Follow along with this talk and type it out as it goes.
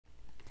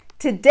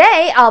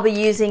Today I'll be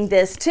using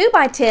this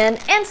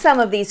 2x10 and some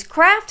of these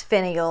Craft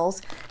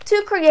Finials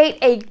to create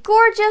a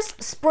gorgeous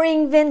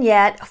spring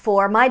vignette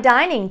for my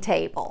dining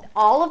table.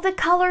 All of the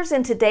colors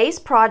in today's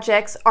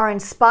projects are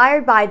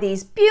inspired by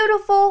these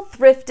beautiful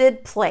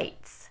thrifted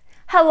plates.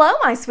 Hello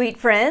my sweet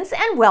friends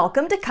and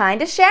welcome to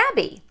Kinda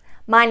Shabby.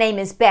 My name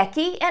is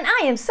Becky and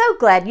I am so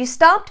glad you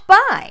stopped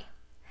by.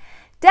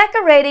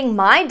 Decorating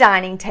my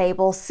dining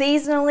table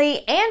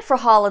seasonally and for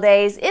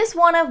holidays is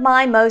one of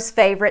my most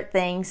favorite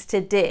things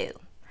to do.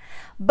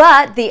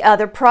 But the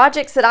other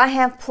projects that I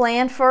have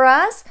planned for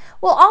us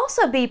will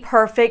also be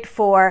perfect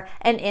for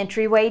an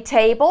entryway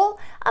table,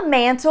 a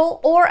mantle,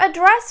 or a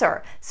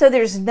dresser. So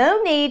there's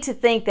no need to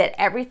think that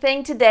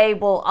everything today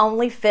will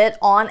only fit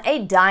on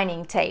a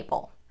dining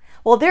table.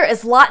 Well, there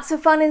is lots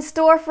of fun in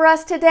store for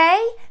us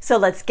today, so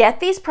let's get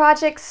these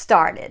projects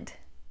started.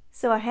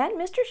 So I had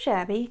Mr.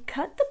 Shabby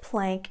cut the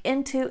plank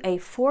into a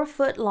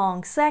 4-foot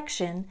long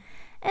section,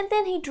 and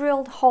then he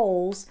drilled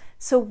holes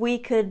so we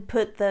could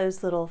put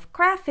those little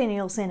craft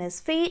finials in his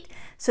feet,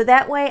 so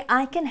that way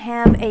I can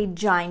have a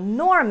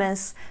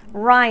ginormous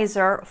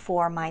riser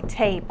for my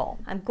table.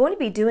 I'm going to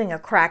be doing a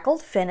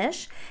crackled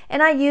finish,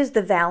 and I use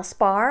the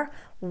Valspar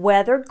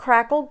Weathered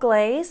Crackle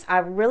Glaze. I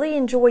really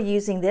enjoy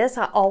using this.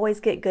 I always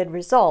get good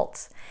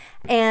results.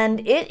 And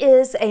it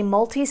is a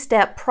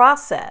multi-step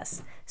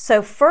process.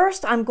 So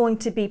first I'm going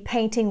to be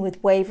painting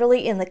with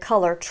Waverly in the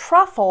color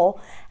Truffle,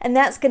 and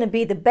that's going to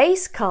be the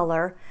base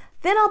color.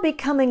 Then I'll be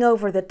coming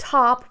over the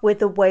top with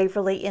the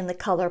Waverly in the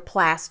color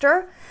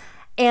Plaster.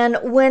 And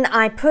when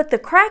I put the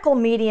crackle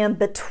medium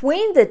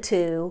between the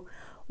two,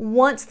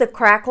 once the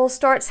crackle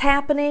starts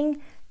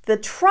happening, the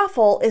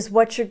Truffle is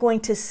what you're going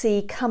to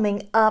see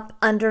coming up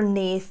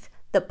underneath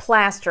the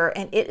Plaster,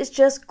 and it is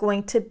just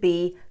going to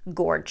be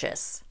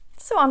gorgeous.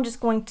 So I'm just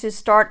going to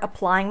start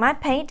applying my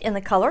paint in the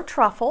color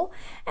Truffle,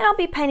 and I'll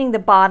be painting the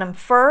bottom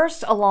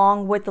first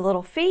along with the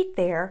little feet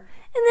there,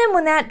 and then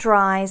when that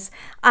dries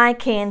I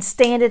can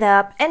stand it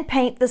up and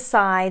paint the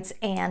sides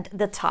and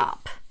the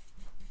top.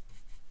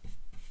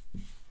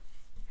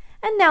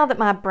 And now that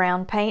my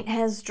brown paint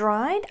has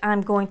dried,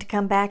 I'm going to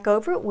come back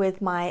over it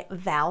with my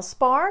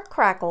Valspar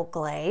Crackle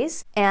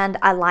Glaze, and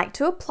I like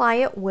to apply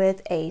it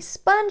with a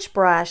sponge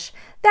brush.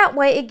 That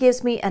way it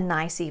gives me a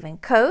nice even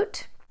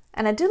coat.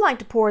 And I do like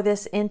to pour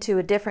this into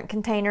a different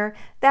container.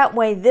 That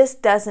way this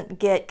doesn't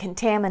get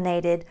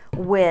contaminated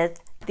with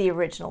the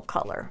original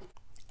color.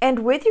 And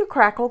with your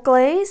crackle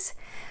glaze,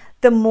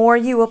 the more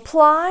you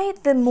apply,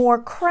 the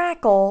more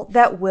crackle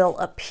that will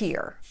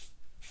appear.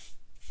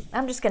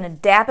 I'm just going to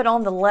dab it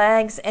on the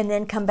legs and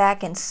then come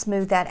back and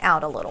smooth that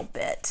out a little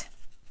bit.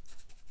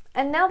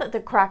 And now that the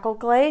crackle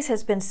glaze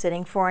has been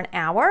sitting for an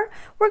hour,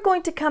 we're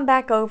going to come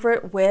back over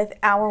it with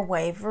our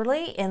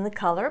Waverly in the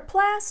color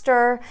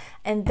Plaster,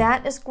 and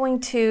that is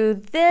going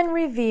to then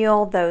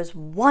reveal those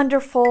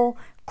wonderful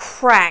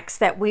cracks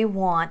that we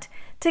want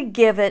to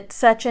give it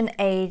such an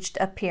aged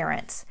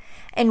appearance.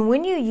 And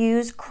when you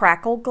use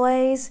crackle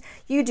glaze,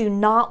 you do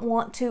not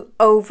want to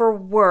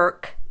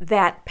overwork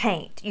that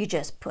paint. You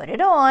just put it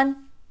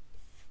on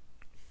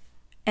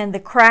and the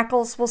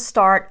crackles will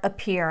start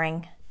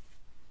appearing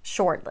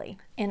shortly.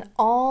 And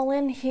all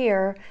in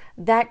here,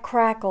 that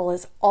crackle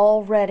is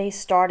already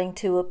starting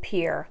to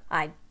appear.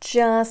 I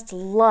just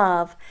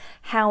love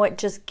how it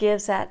just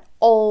gives that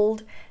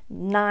old,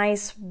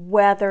 nice,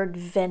 weathered,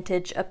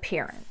 vintage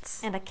appearance.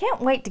 And I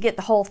can't wait to get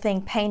the whole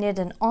thing painted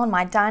and on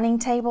my dining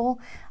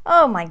table.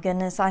 Oh my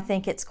goodness, I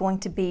think it's going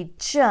to be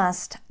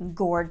just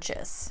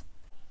gorgeous.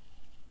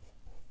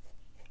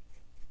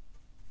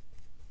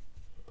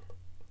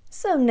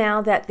 So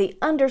now that the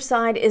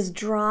underside is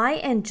dry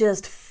and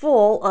just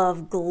full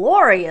of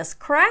glorious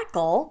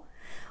crackle,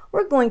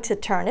 we're going to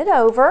turn it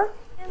over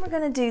and we're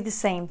going to do the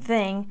same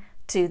thing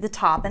to the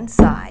top and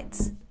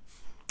sides.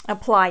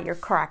 Apply your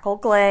crackle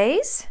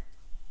glaze,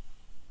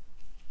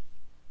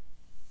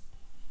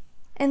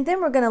 and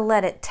then we're going to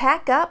let it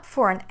tack up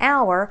for an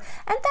hour,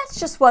 and that's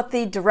just what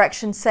the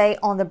directions say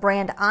on the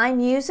brand I'm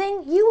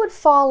using. You would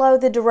follow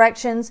the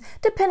directions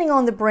depending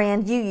on the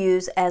brand you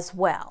use as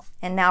well.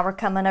 And now we're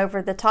coming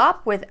over the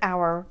top with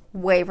our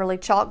Waverly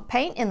Chalk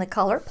Paint in the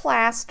color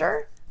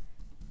Plaster.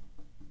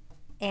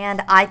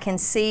 And I can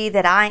see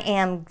that I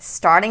am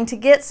starting to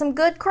get some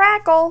good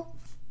crackle.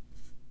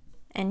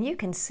 And you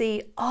can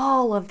see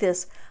all of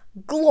this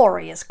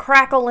glorious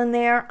crackle in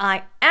there.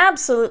 I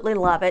absolutely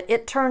love it.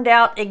 It turned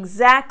out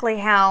exactly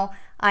how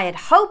I had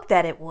hoped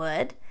that it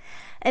would.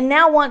 And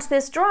now once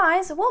this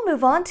dries, we'll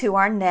move on to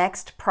our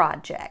next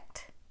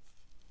project.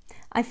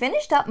 I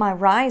finished up my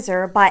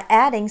riser by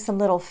adding some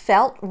little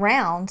felt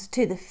rounds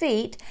to the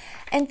feet,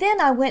 and then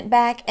I went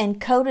back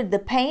and coated the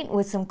paint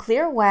with some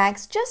clear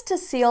wax just to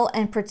seal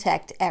and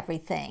protect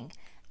everything.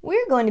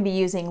 We're going to be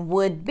using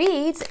wood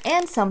beads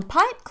and some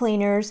pipe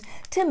cleaners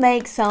to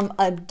make some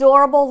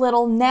adorable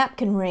little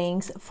napkin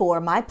rings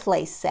for my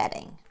place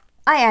setting.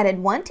 I added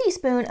 1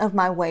 teaspoon of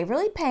my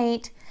Waverly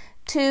paint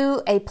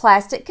to a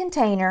plastic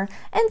container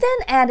and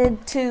then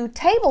added 2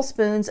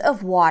 tablespoons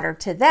of water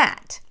to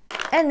that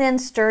and then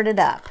stirred it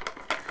up.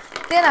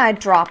 Then I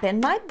drop in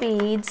my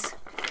beads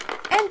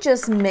and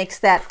just mix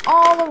that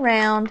all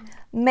around,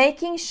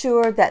 making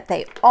sure that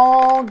they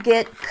all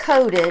get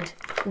coated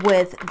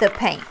with the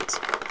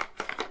paint.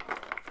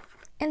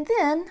 And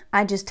then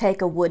I just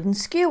take a wooden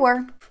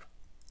skewer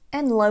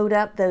and load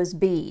up those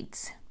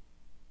beads.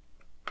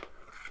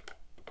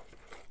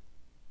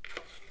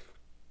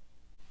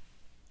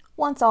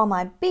 Once all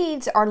my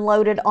beads are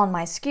loaded on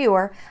my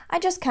skewer, I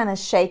just kind of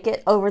shake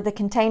it over the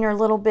container a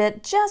little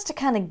bit just to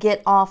kind of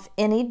get off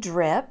any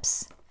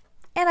drips.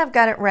 And I've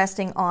got it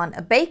resting on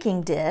a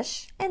baking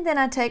dish. And then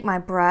I take my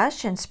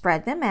brush and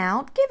spread them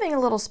out, giving a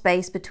little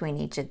space between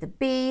each of the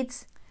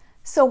beads.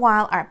 So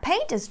while our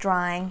paint is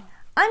drying,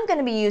 I'm going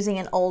to be using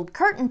an old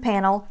curtain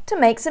panel to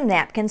make some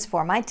napkins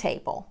for my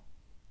table.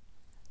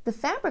 The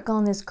fabric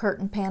on this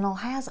curtain panel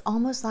has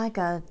almost like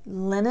a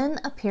linen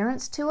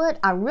appearance to it.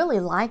 I really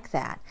like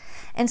that.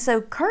 And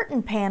so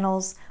curtain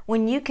panels,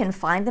 when you can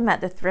find them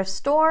at the thrift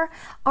store,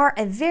 are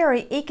a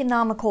very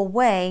economical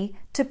way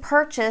to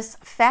purchase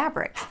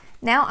fabric.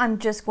 Now I'm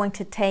just going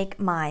to take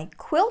my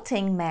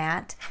quilting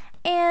mat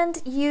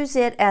and use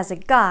it as a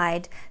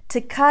guide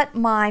to cut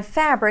my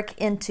fabric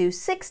into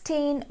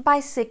 16 by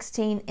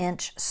 16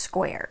 inch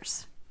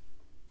squares.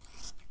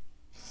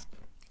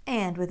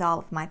 And with all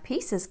of my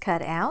pieces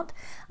cut out,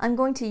 I'm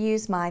going to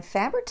use my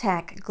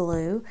Fabri-Tac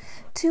glue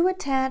to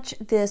attach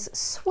this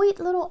sweet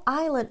little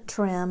eyelet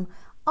trim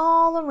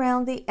all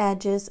around the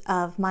edges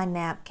of my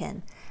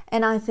napkin.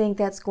 And I think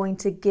that's going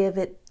to give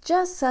it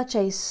just such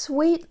a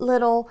sweet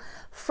little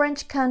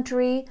French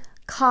country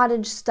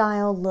cottage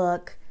style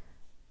look,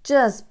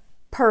 just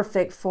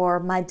perfect for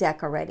my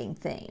decorating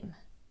theme.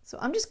 So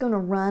I'm just going to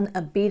run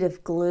a bead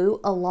of glue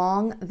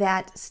along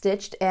that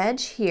stitched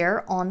edge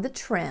here on the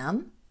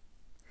trim.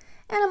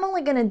 And I'm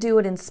only going to do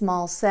it in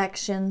small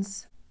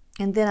sections.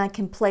 And then I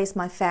can place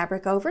my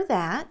fabric over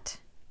that.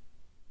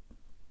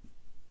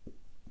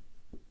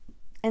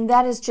 And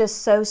that is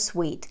just so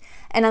sweet.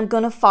 And I'm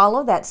going to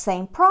follow that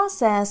same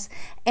process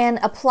and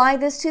apply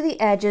this to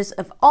the edges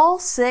of all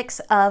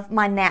 6 of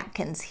my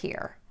napkins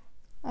here.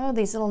 Oh,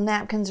 these little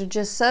napkins are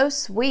just so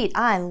sweet.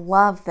 I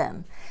love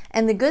them.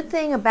 And the good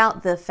thing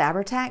about the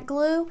Fabri-Tac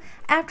glue,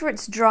 after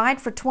it's dried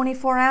for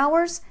 24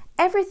 hours,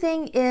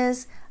 everything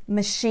is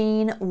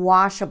machine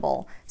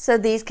washable. So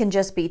these can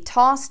just be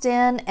tossed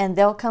in and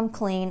they'll come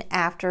clean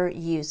after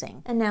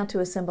using. And now to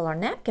assemble our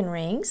napkin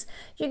rings,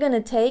 you're going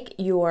to take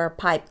your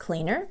pipe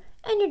cleaner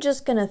and you're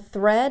just going to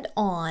thread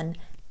on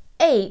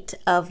 8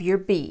 of your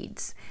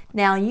beads.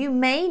 Now you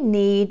may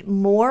need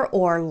more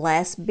or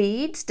less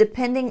beads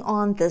depending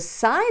on the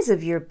size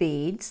of your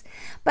beads,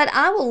 but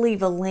I will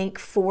leave a link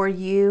for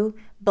you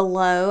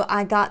below.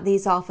 I got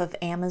these off of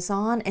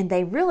Amazon and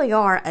they really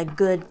are a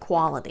good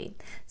quality.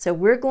 So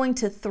we're going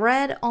to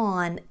thread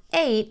on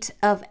 8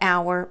 of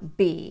our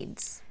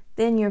beads.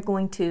 Then you're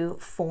going to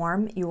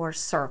form your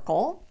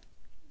circle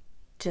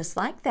just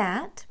like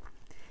that.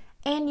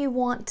 And you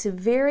want to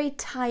very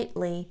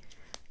tightly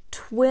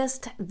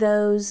twist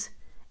those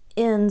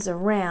ends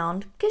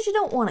around because you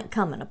don't want it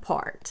coming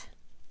apart.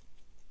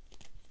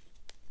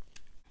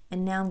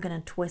 And now I'm going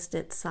to twist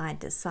it side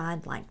to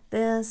side like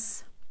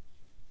this.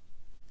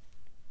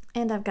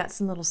 And I've got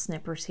some little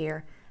snippers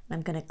here. And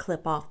I'm going to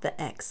clip off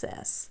the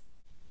excess.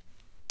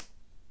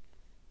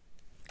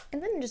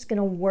 And then I'm just going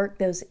to work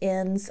those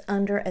ends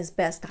under as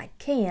best I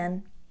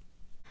can.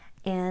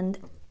 And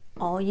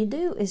all you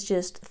do is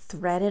just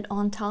thread it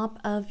on top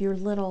of your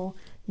little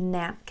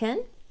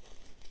napkin.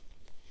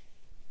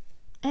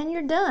 And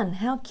you're done.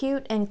 How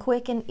cute and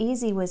quick and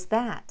easy was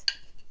that?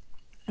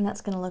 And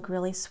that's going to look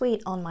really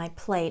sweet on my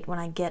plate when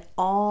I get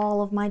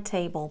all of my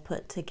table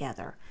put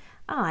together.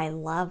 I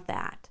love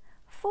that.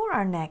 For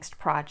our next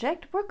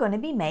project, we're going to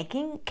be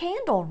making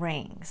candle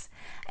rings.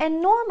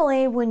 And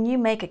normally when you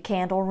make a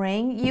candle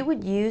ring, you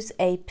would use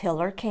a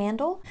pillar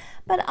candle,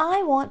 but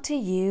I want to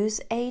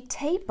use a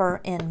taper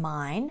in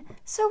mine,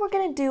 so we're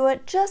going to do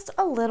it just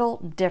a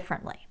little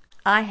differently.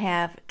 I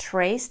have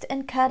traced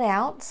and cut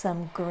out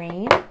some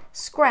green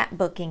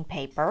scrapbooking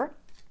paper,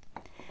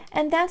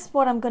 and that's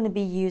what I'm going to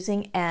be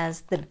using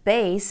as the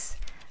base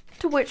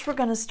to which we're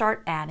going to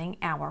start adding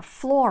our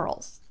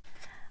florals.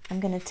 I'm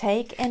going to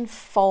take and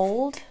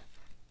fold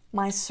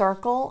my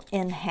circle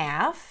in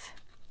half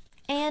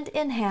and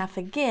in half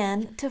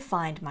again to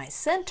find my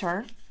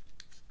center.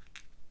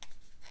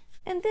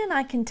 And then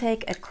I can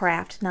take a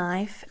craft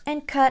knife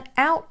and cut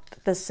out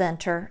the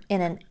center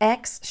in an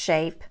X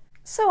shape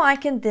so I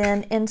can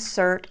then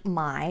insert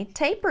my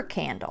taper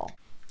candle.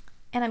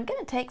 And I'm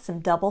going to take some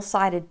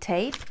double-sided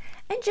tape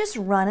and just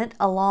run it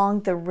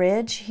along the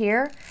ridge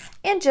here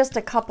in just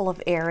a couple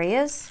of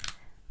areas.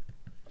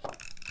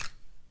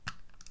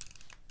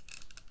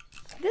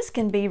 This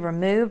can be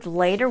removed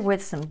later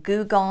with some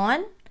Goo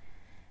Gone,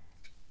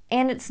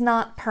 and it's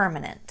not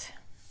permanent.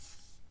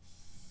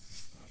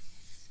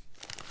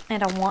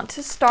 And I want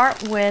to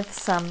start with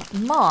some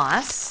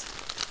moss.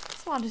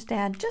 So I'll just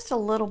add just a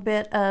little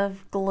bit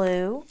of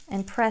glue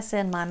and press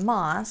in my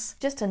moss,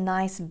 just a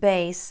nice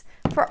base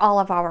for all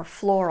of our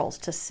florals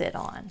to sit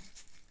on.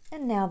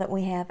 And now that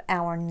we have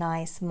our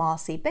nice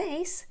mossy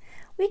base,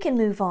 we can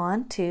move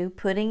on to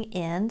putting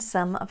in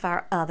some of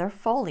our other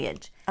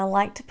foliage. I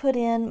like to put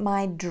in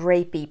my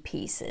drapey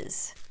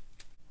pieces.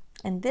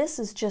 And this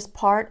is just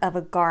part of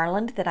a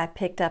garland that I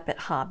picked up at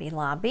Hobby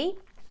Lobby.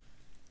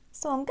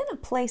 So I'm going to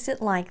place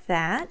it like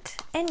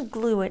that and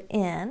glue it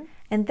in.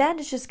 And that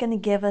is just going to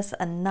give us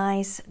a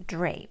nice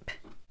drape.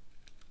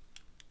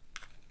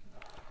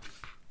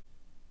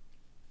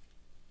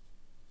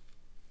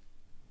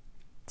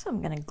 So I'm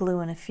going to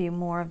glue in a few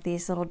more of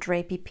these little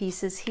drapey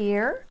pieces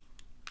here.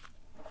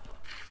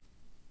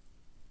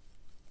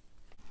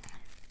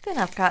 Then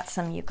I've got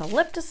some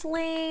eucalyptus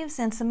leaves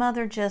and some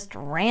other just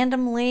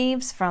random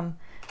leaves from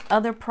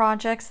other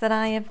projects that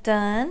I have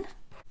done.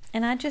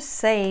 And I just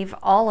save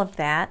all of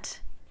that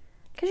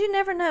because you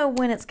never know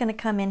when it's going to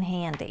come in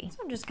handy.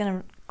 So I'm just going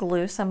to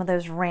glue some of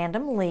those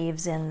random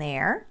leaves in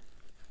there.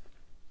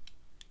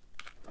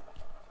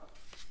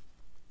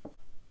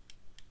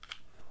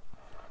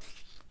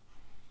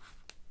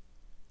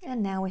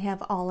 And now we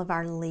have all of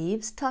our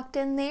leaves tucked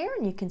in there,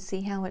 and you can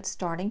see how it's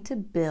starting to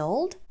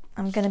build.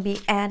 I'm going to be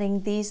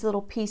adding these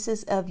little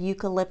pieces of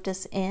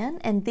eucalyptus in,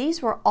 and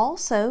these were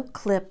also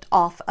clipped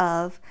off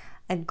of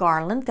a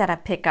garland that I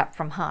pick up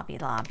from Hobby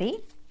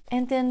Lobby.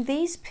 And then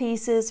these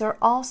pieces are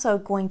also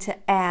going to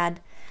add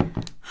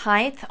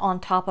height on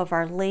top of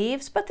our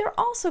leaves, but they're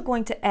also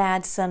going to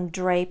add some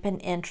drape and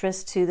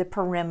interest to the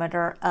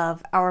perimeter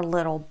of our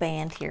little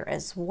band here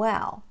as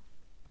well.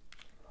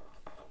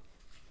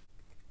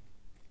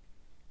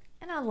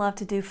 I love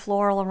to do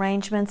floral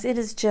arrangements. It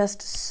is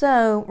just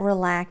so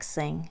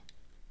relaxing.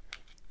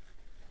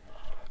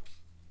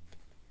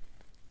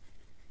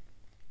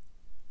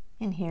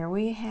 And here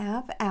we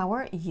have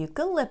our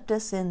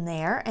eucalyptus in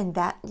there, and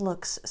that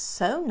looks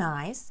so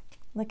nice.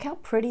 Look how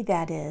pretty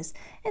that is.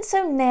 And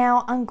so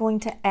now I'm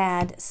going to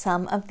add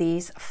some of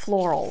these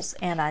florals,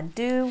 and I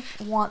do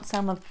want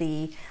some of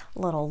the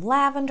little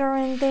lavender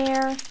in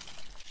there.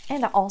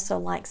 And I also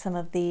like some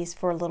of these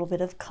for a little bit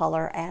of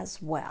color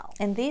as well.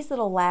 And these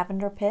little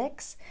lavender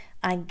picks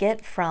I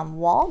get from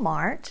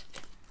Walmart.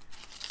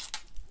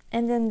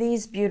 And then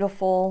these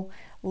beautiful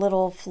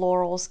little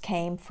florals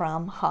came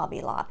from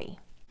Hobby Lobby.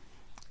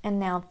 And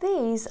now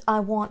these I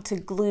want to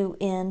glue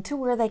in to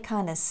where they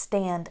kind of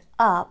stand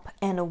up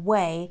and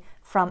away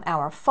from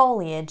our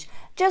foliage,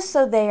 just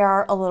so they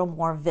are a little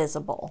more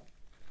visible.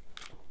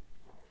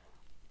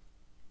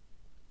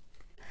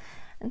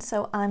 And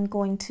so I'm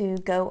going to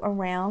go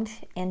around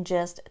and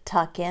just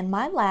tuck in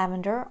my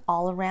lavender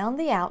all around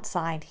the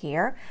outside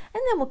here,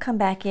 and then we'll come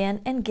back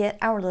in and get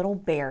our little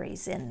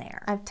berries in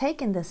there. I've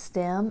taken the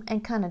stem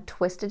and kind of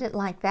twisted it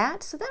like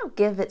that, so that'll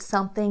give it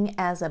something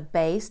as a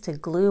base to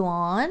glue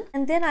on.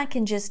 And then I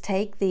can just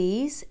take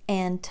these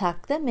and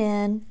tuck them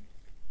in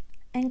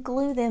and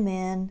glue them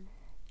in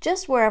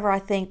just wherever I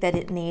think that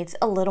it needs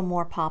a little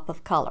more pop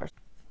of color.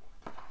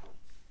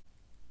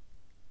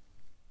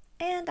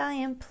 And I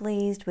am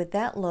pleased with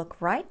that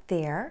look right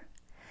there.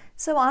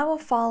 So I will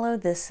follow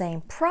the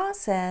same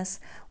process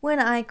when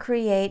I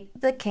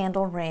create the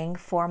candle ring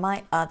for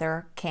my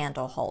other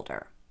candle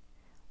holder.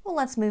 Well,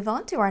 let's move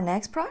on to our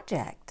next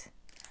project.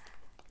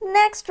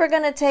 Next, we're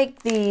going to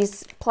take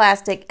these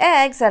plastic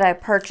eggs that I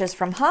purchased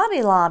from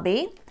Hobby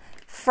Lobby,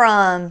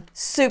 from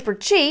super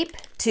cheap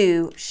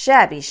to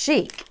shabby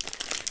chic.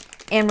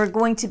 And we're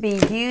going to be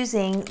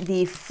using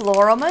the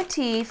floral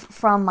motif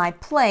from my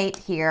plate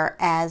here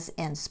as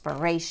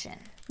inspiration.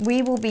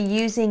 We will be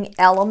using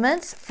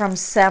elements from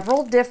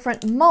several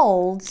different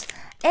molds,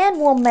 and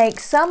we'll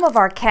make some of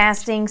our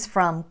castings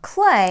from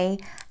clay,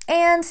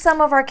 and some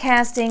of our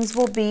castings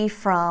will be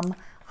from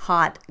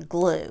hot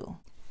glue.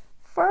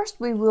 First,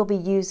 we will be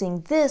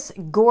using this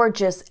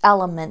gorgeous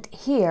element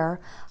here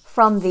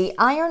from the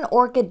Iron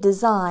Orchid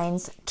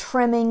Designs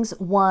Trimmings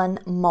 1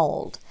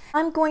 mold.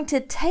 I'm going to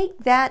take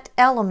that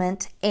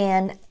element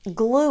and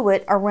glue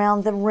it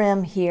around the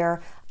rim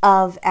here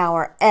of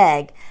our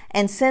egg.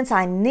 And since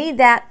I need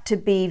that to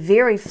be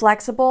very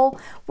flexible,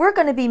 we're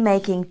going to be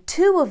making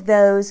 2 of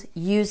those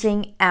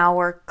using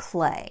our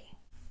clay.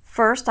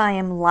 First, I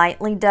am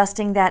lightly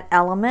dusting that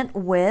element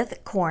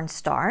with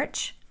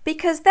cornstarch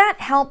because that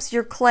helps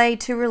your clay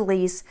to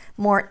release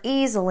more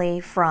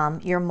easily from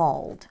your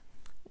mold.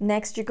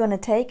 Next, you're going to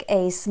take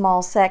a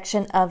small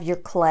section of your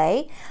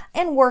clay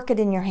and work it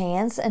in your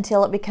hands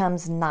until it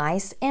becomes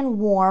nice and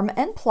warm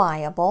and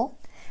pliable.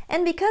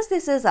 And because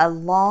this is a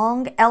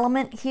long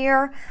element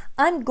here,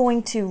 I'm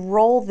going to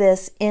roll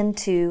this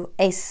into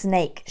a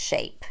snake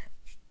shape.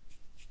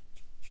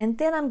 And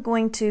then I'm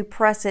going to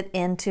press it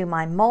into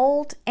my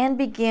mold and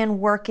begin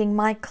working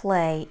my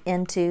clay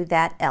into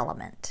that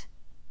element.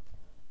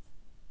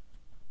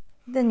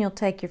 Then you'll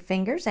take your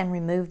fingers and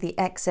remove the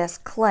excess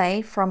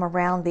clay from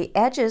around the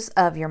edges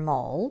of your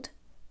mold.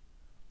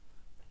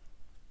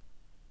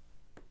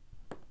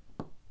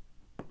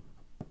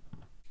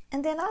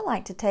 And then I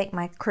like to take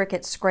my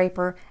Cricut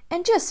scraper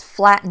and just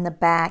flatten the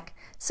back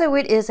so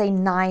it is a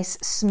nice,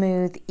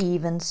 smooth,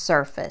 even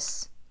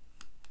surface.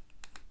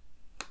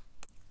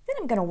 Then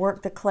I'm going to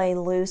work the clay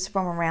loose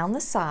from around the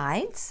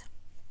sides.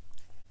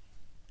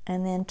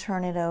 and then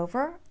turn it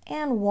over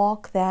and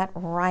walk that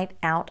right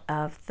out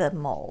of the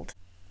mold.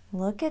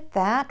 Look at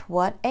that,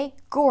 what a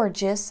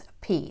gorgeous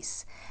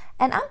piece.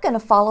 And I'm going to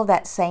follow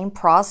that same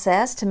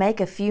process to make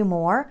a few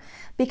more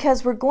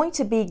because we're going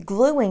to be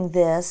gluing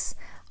this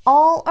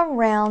all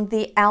around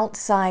the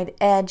outside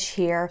edge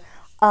here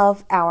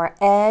of our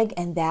egg,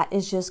 and that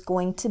is just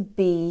going to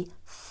be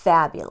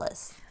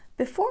fabulous.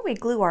 Before we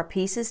glue our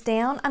pieces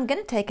down, I'm going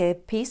to take a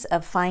piece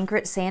of fine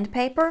grit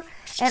sandpaper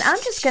and I'm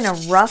just going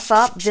to rough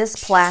up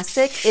this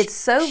plastic. It's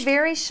so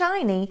very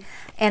shiny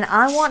and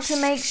I want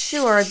to make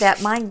sure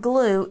that my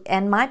glue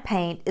and my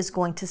paint is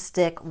going to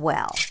stick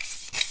well.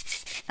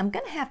 I'm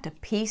going to have to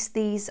piece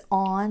these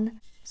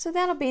on, so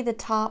that'll be the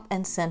top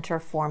and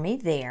center for me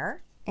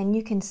there. And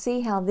you can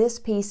see how this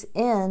piece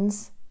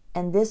ends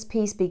and this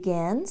piece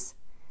begins.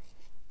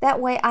 That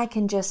way I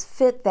can just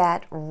fit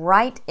that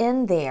right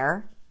in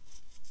there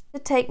to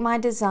take my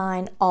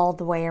design all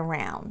the way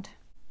around.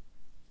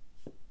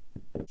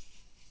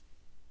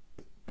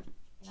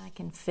 I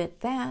can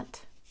fit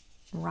that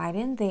right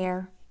in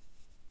there,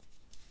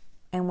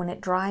 and when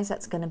it dries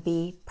that's going to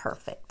be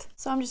perfect.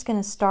 So I'm just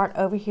going to start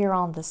over here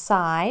on the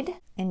side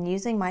and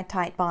using my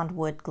Titebond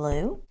wood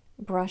glue,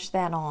 brush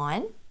that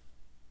on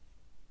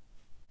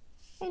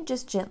and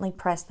just gently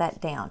press that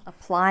down.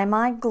 Apply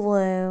my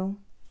glue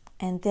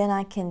and then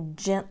I can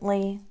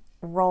gently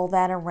roll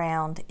that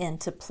around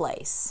into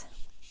place.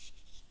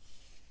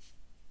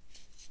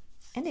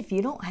 And if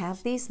you don't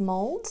have these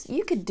molds,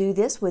 you could do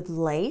this with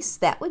lace.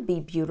 That would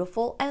be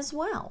beautiful as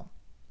well.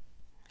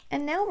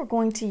 And now we're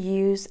going to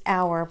use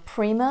our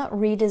Prima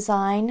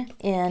redesign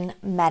in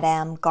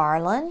Madame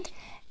Garland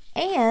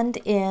and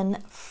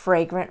in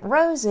Fragrant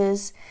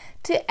Roses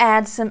to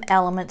add some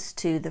elements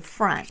to the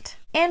front.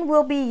 And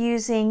we'll be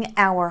using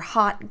our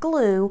hot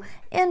glue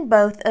in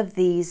both of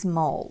these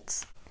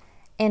molds.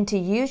 And to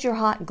use your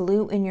hot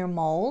glue in your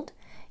mold,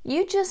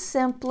 you just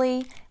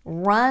simply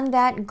run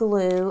that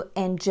glue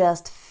and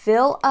just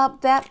fill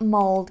up that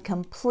mold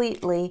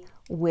completely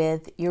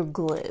with your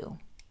glue.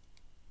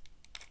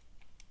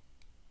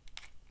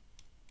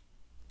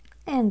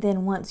 And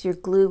then once your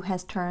glue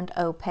has turned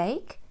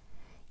opaque,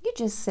 you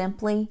just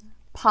simply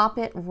pop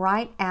it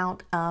right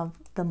out of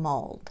the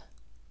mold.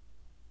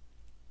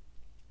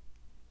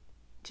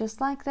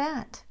 Just like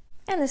that.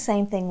 And the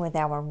same thing with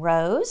our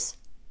rose.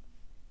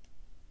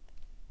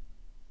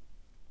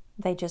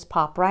 They just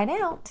pop right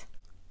out.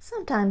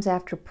 Sometimes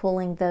after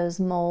pulling those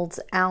molds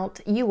out,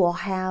 you will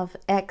have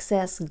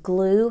excess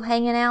glue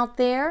hanging out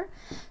there.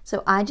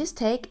 So I just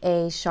take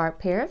a sharp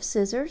pair of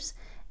scissors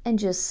and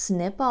just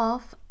snip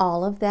off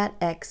all of that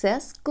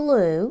excess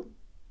glue.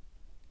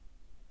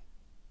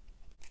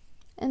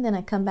 And then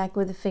I come back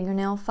with a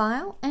fingernail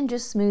file and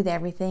just smooth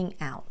everything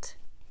out.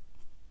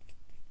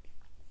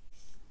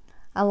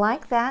 I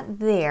like that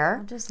there.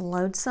 I'll just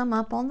load some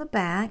up on the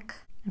back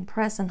and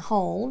press and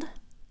hold.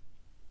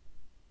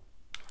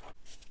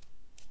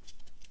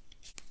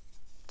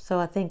 So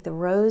I think the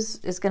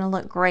rose is going to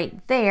look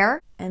great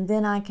there. And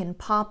then I can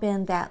pop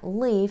in that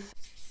leaf,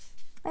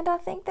 and I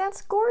think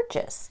that's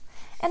gorgeous.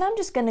 And I'm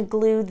just going to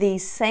glue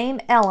these same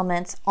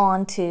elements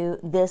onto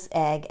this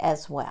egg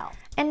as well.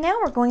 And now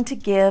we're going to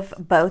give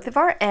both of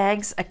our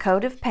eggs a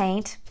coat of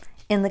paint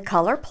in the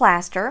color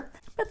Plaster.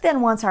 But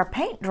then once our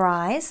paint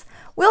dries,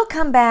 we'll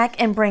come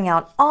back and bring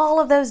out all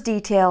of those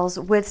details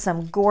with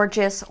some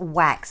gorgeous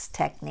wax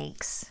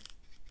techniques.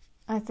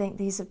 I think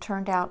these have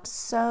turned out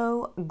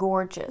so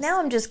gorgeous. Now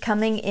I'm just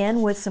coming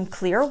in with some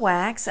clear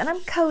wax and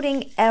I'm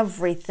coating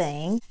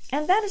everything,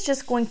 and that is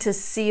just going to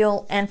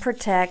seal and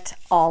protect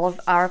all of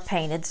our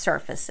painted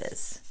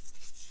surfaces.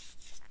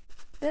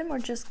 Then we're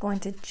just going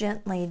to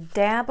gently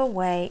dab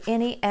away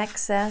any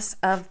excess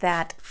of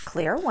that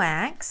clear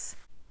wax.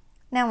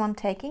 Now I'm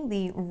taking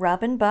the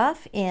Rub and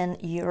Buff in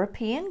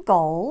European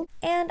Gold,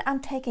 and I'm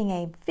taking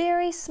a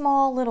very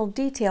small little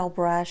detail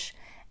brush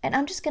and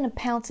I'm just going to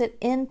pounce it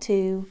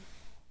into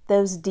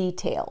those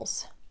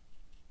details.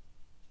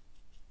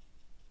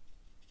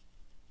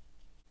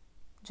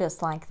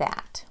 Just like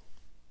that.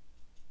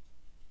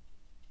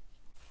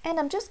 And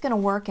I'm just going to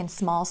work in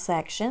small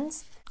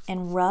sections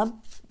and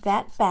rub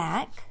that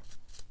back,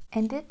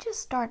 and it just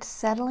starts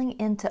settling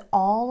into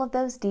all of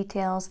those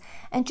details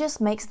and just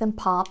makes them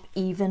pop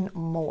even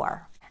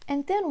more.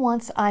 And then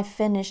once I've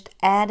finished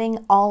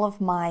adding all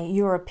of my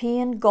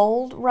European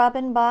Gold Rub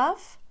and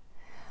Buff,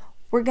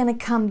 we're going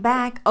to come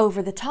back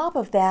over the top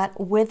of that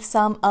with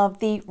some of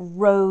the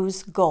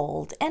Rose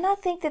Gold, and I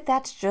think that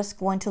that's just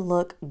going to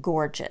look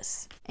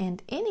gorgeous.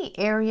 And any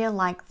area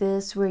like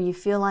this where you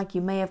feel like you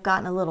may have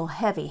gotten a little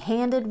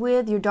heavy-handed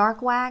with your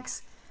dark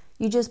wax,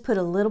 you just put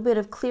a little bit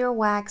of clear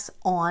wax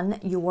on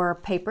your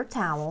paper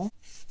towel.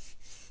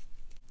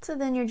 So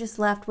then you're just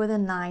left with a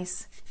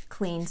nice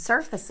clean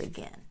surface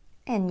again.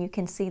 And you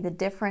can see the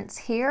difference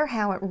here,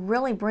 how it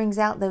really brings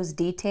out those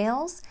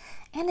details,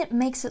 and it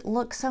makes it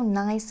look so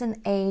nice and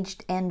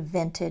aged and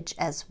vintage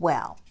as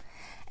well.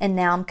 And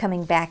now I'm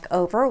coming back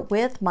over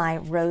with my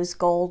rose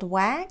gold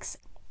wax,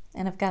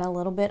 and I've got a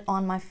little bit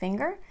on my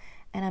finger,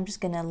 and I'm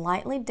just going to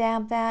lightly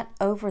dab that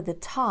over the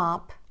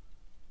top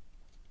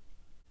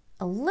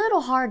A little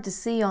hard to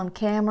see on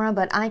camera,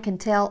 but I can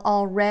tell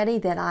already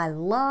that I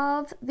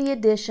love the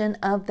addition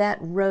of that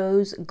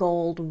rose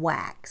gold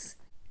wax.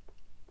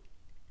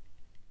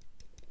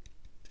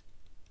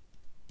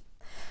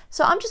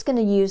 So I'm just going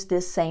to use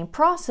this same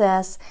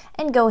process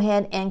and go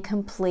ahead and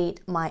complete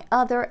my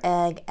other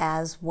egg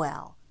as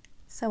well.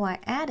 So I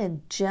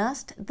added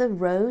just the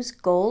rose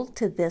gold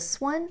to this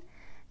one,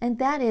 and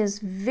that is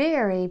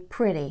very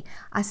pretty.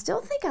 I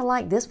still think I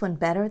like this one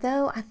better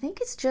though. I think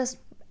it's just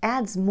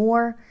adds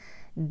more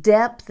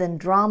depth and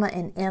drama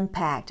and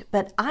impact,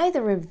 but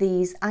either of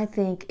these I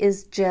think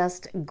is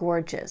just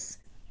gorgeous.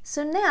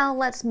 So now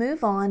let's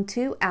move on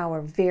to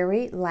our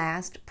very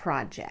last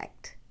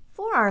project.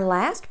 For our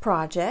last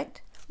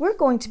project, we're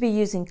going to be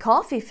using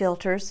coffee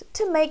filters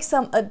to make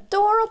some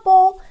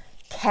adorable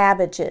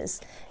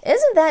cabbages.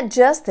 Isn't that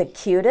just the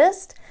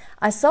cutest?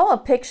 I saw a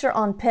picture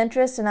on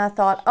Pinterest and I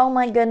thought, oh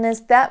my goodness,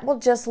 that will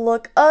just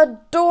look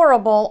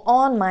adorable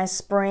on my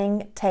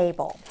spring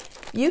table.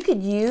 You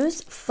could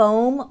use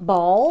foam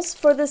balls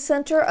for the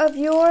center of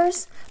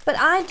yours, but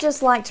I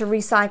just like to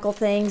recycle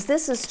things.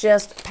 This is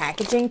just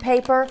packaging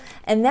paper,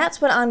 and that's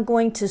what I'm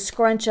going to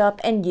scrunch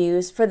up and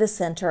use for the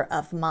center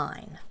of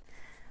mine.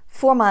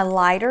 For my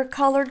lighter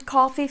colored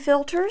coffee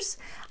filters,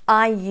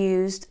 I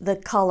used the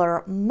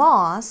color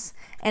Moss,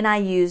 and I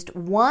used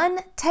 1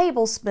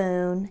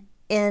 tablespoon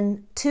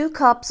in 2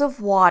 cups of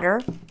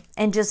water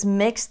and just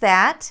mix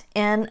that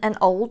in an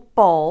old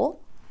bowl.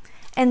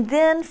 And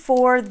then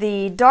for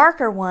the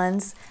darker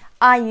ones,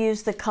 I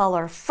used the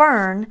color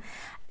Fern,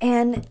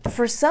 and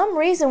for some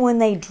reason when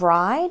they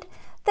dried,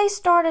 they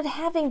started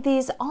having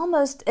these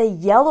almost a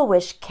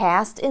yellowish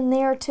cast in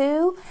there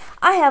too.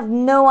 I have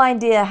no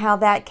idea how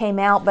that came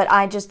out, but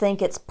I just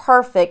think it's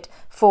perfect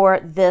for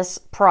this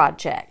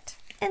project.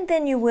 And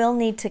then you will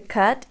need to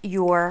cut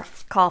your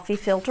coffee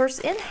filters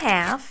in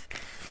half.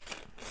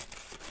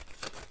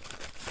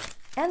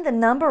 And the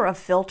number of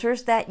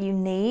filters that you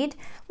need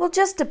will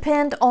just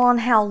depend on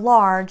how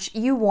large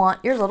you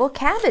want your little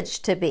cabbage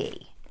to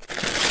be.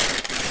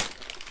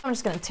 I'm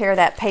just going to tear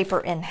that paper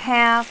in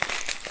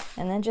half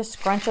and then just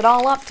scrunch it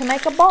all up to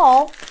make a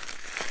ball.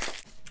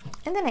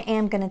 And then I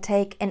am going to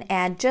take and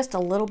add just a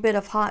little bit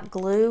of hot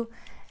glue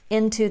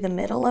into the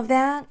middle of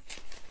that.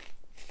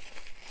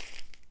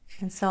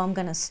 And so I'm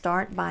going to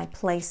start by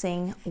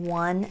placing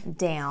one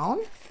down.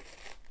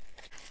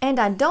 And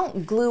I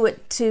don't glue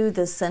it to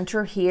the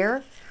center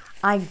here.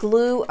 I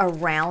glue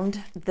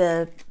around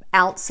the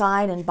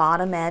outside and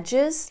bottom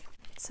edges.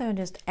 So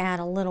just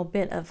add a little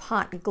bit of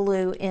hot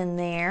glue in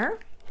there.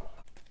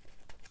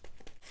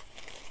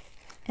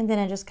 And then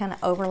I just kind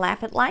of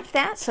overlap it like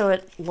that so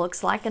it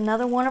looks like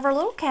another one of our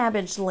little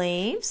cabbage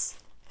leaves.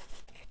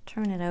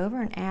 Turn it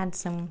over and add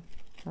some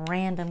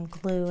random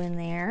glue in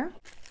there.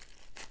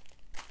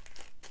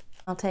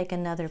 I'll take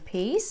another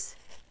piece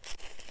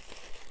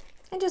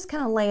and just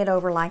kind of lay it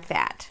over like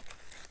that.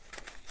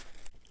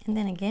 And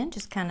then again,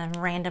 just kind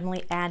of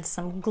randomly add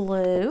some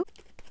glue.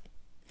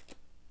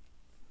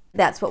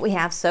 That's what we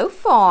have so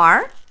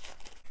far.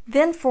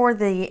 Then for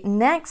the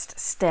next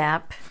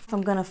step,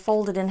 I'm going to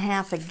fold it in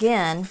half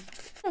again.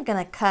 I'm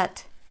going to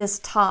cut this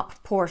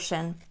top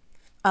portion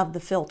of the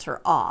filter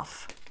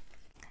off.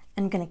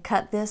 I'm going to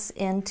cut this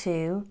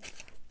into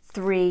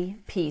 3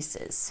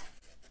 pieces.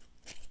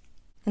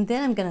 And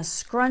then I'm going to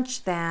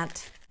scrunch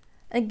that.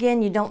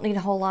 Again, you don't need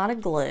a whole lot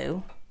of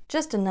glue,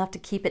 just enough to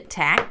keep it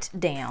tacked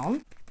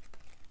down.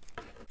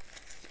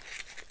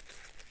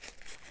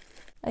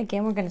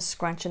 Again, we're going to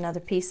scrunch another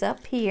piece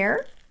up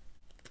here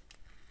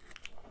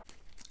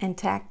and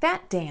tack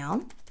that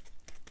down,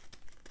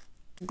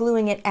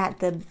 gluing it at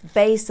the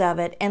base of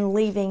it and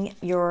leaving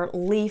your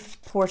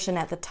leaf portion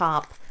at the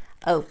top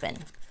open.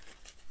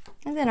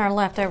 And then our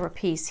leftover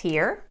piece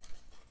here,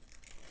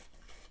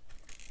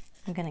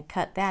 I'm going to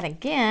cut that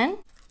again,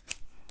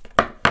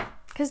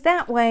 because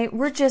that way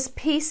we're just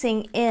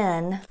piecing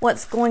in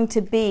what's going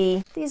to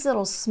be these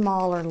little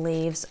smaller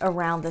leaves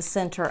around the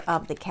center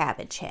of the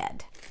cabbage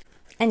head.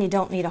 And you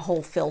don't need a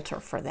whole filter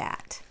for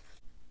that.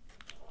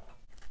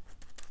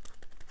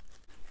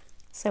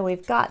 So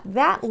we've got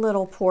that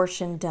little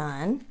portion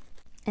done,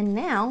 and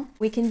now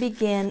we can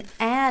begin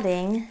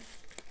adding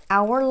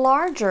our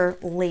larger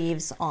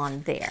leaves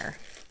on there.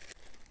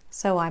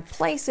 So I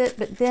place it,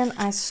 but then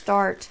I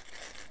start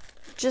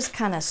just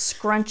kind of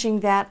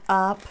scrunching that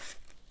up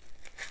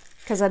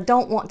because I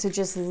don't want to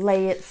just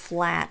lay it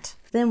flat.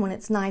 Then when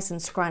it's nice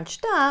and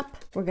scrunched up,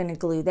 we're going to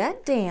glue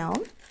that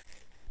down.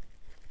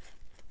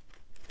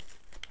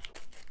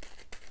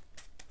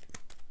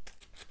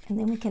 And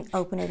then we can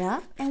open it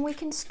up and we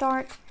can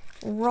start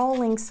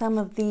rolling some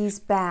of these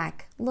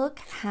back. Look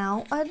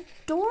how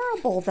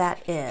adorable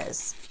that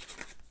is.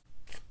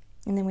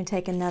 And then we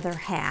take another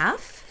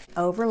half,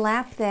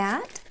 overlap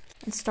that,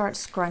 and start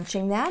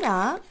scrunching that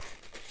up.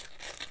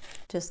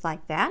 Just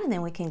like that. And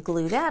then we can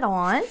glue that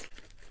on.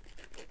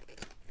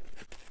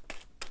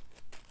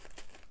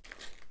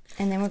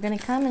 And then we're going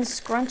to come and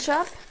scrunch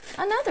up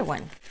another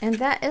one. And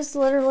that is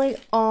literally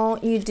all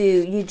you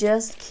do. You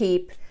just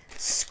keep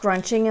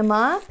scrunching them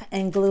up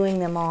and gluing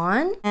them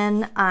on.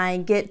 And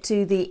I get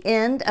to the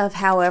end of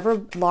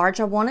however large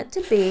I want it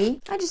to be.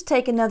 I just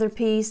take another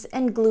piece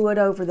and glue it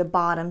over the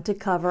bottom to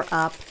cover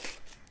up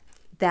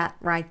that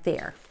right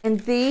there.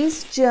 And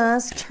these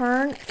just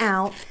turn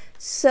out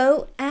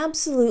so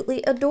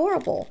absolutely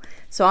adorable.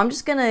 So I'm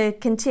just gonna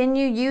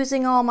continue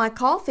using all my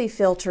coffee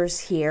filters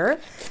here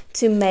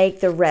to make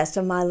the rest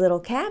of my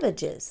little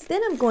cabbages.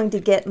 Then I'm going to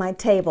get my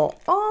table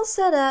all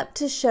set up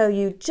to show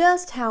you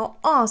just how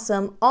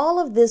awesome all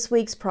of this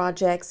week's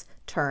projects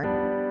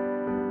turn.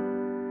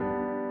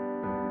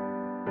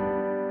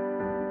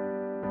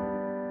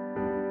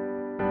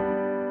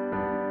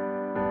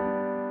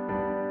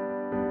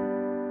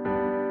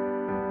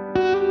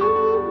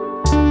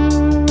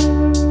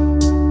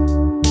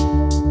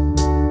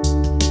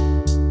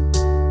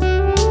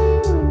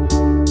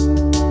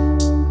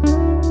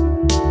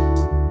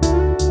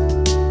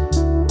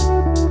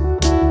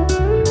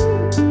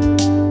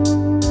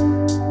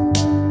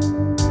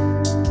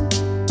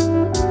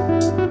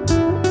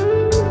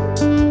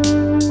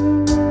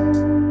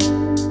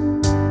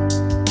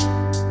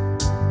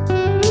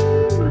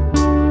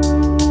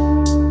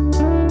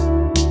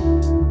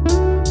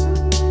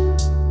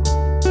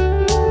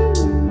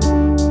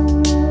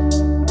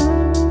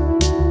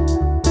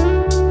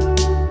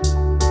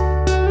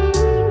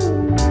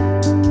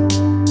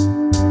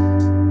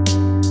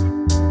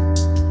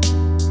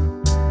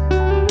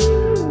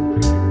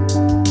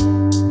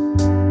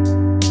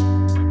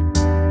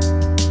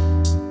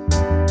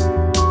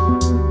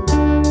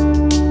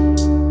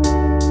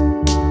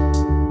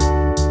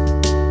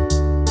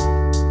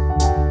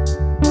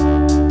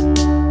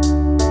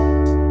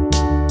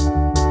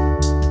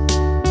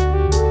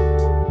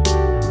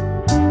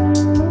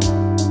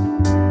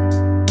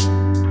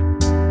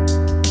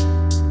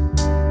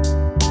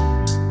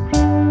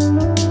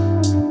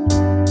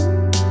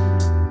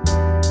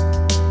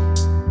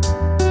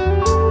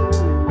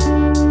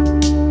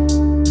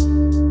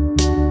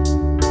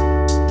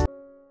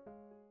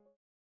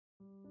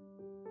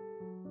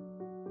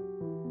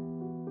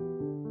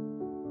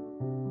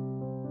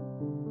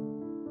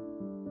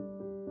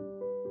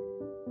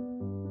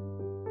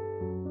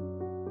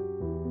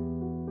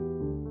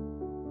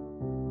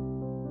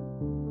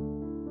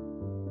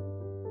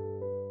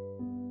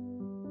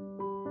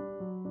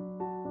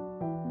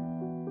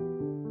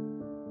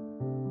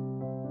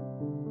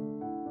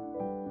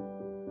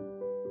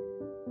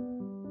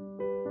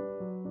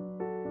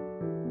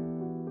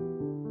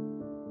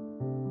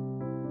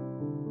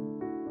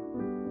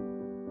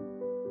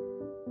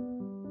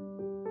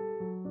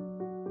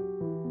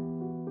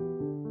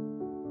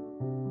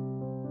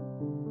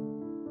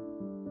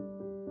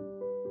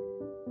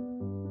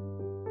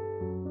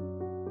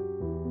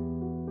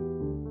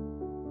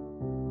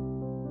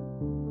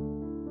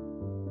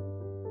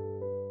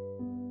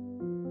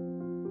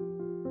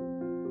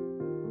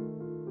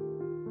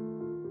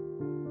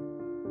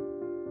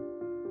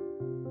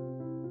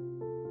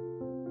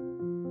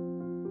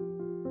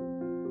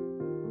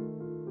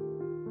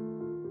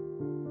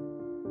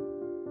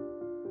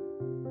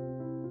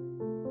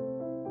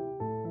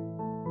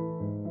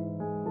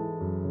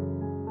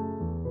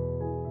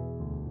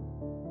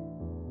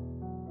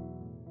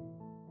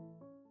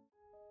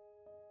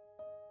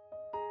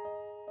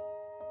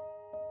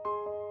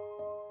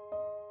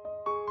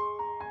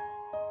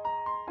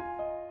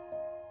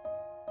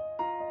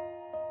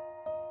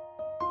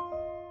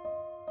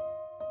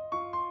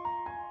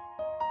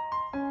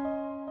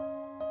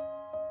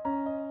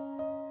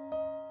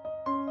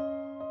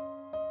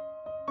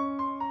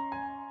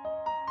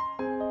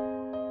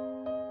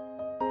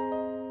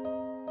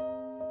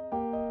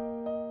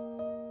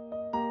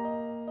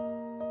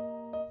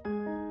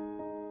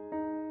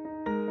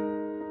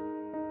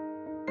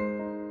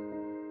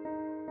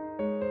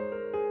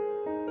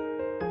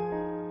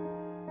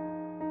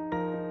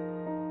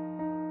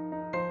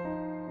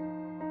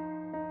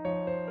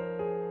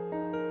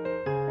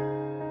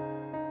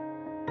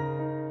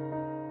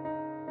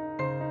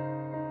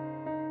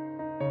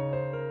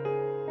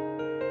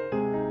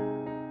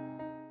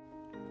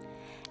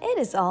 It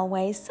is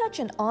always such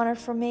an honor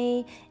for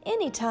me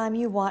anytime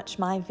you watch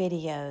my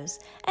videos,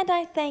 and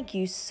I thank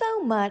you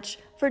so much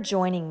for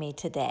joining me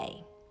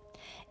today.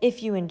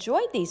 If you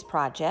enjoyed these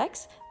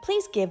projects,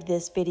 please give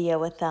this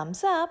video a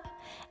thumbs up,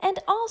 and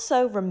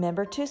also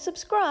remember to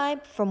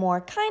subscribe for more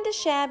kinda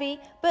shabby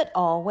but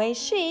always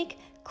chic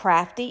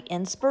crafty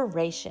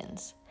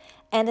inspirations.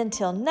 And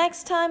until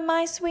next time,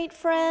 my sweet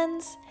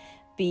friends,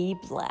 be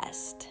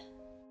blessed.